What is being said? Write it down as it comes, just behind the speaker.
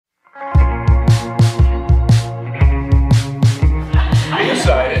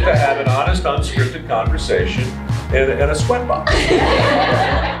honest, unscripted conversation in a sweat box.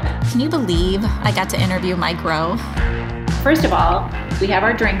 Can you believe I got to interview Mike Rowe? First of all, we have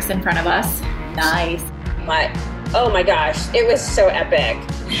our drinks in front of us. Nice. But, oh my gosh, it was so epic.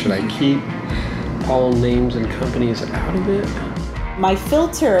 Should I keep all names and companies out of it? My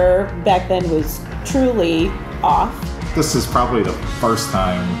filter back then was truly off. This is probably the first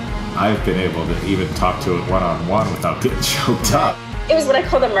time I've been able to even talk to it one-on-one without getting choked up. It was what I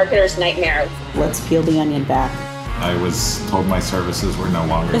call the marketer's nightmare. Let's peel the onion back. I was told my services were no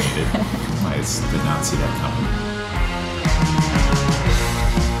longer needed. I did not see that coming.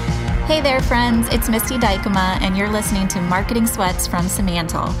 Hey there, friends. It's Misty Dykema, and you're listening to Marketing Sweats from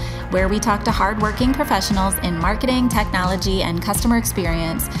Simantel, where we talk to hardworking professionals in marketing, technology, and customer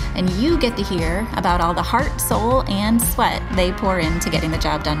experience, and you get to hear about all the heart, soul, and sweat they pour into getting the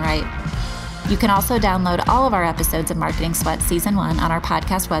job done right. You can also download all of our episodes of Marketing Sweats Season 1 on our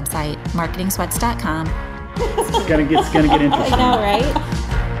podcast website, marketingsweats.com. It's gonna get interesting. I know, right?